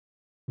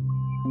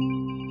We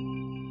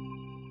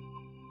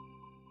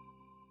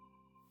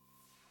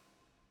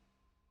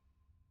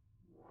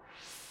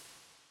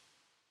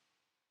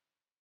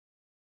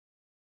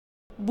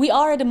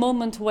are at a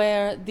moment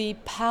where the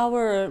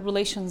power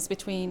relations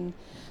between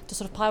the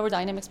sort of power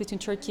dynamics between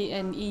Turkey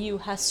and EU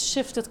has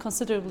shifted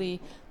considerably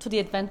to the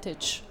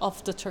advantage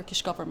of the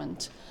Turkish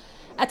government.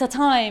 At a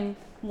time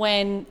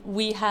when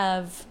we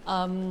have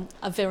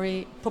a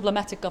very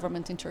problematic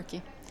government in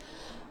Turkey.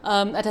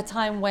 At a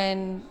time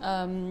when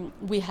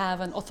we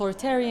have an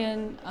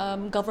authoritarian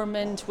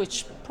government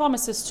which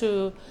promises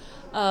to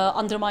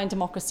undermine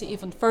democracy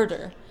even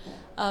further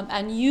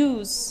and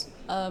use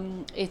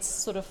its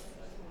sort of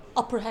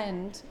upper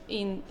hand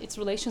in its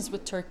relations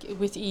with Turkey,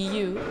 with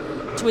EU,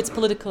 to its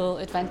political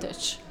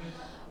advantage.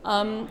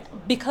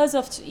 Because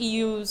of the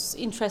EU's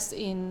interest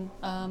in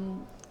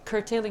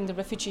curtailing the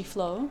refugee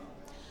flow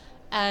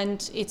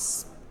and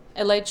its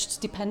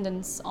alleged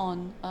dependence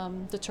on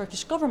the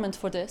Turkish government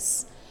for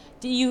this,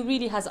 the EU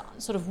really has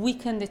sort of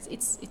weakened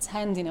its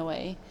hand in a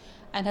way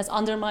and has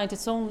undermined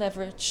its own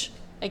leverage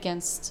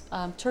against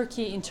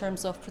Turkey in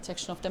terms of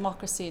protection of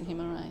democracy and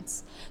human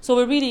rights. So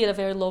we're really at a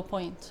very low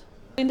point.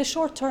 In the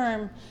short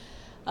term,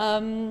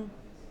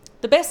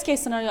 the best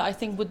case scenario, I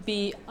think, would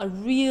be a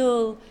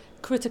real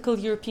critical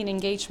European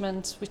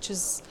engagement which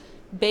is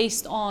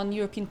based on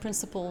European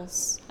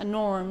principles and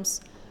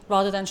norms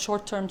rather than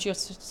short-term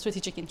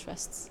geostrategic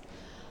interests.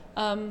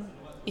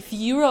 If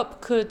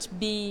Europe could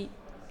be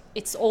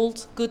its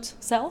old good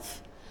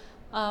self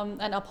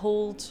and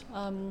uphold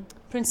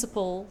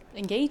principle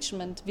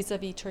engagement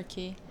vis-à-vis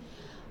Turkey,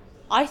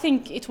 I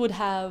think it would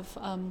have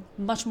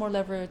much more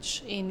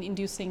leverage in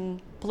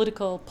inducing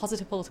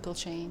positive political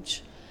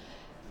change.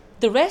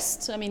 The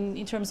rest, I mean,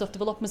 in terms of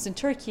developments in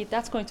Turkey,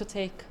 that's going to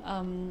take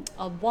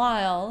a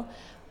while.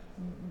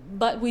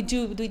 But we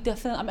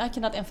definitely, I mean, I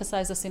cannot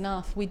emphasize this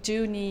enough, we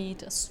do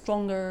need a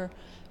stronger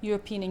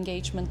European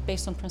engagement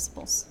based on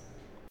principles.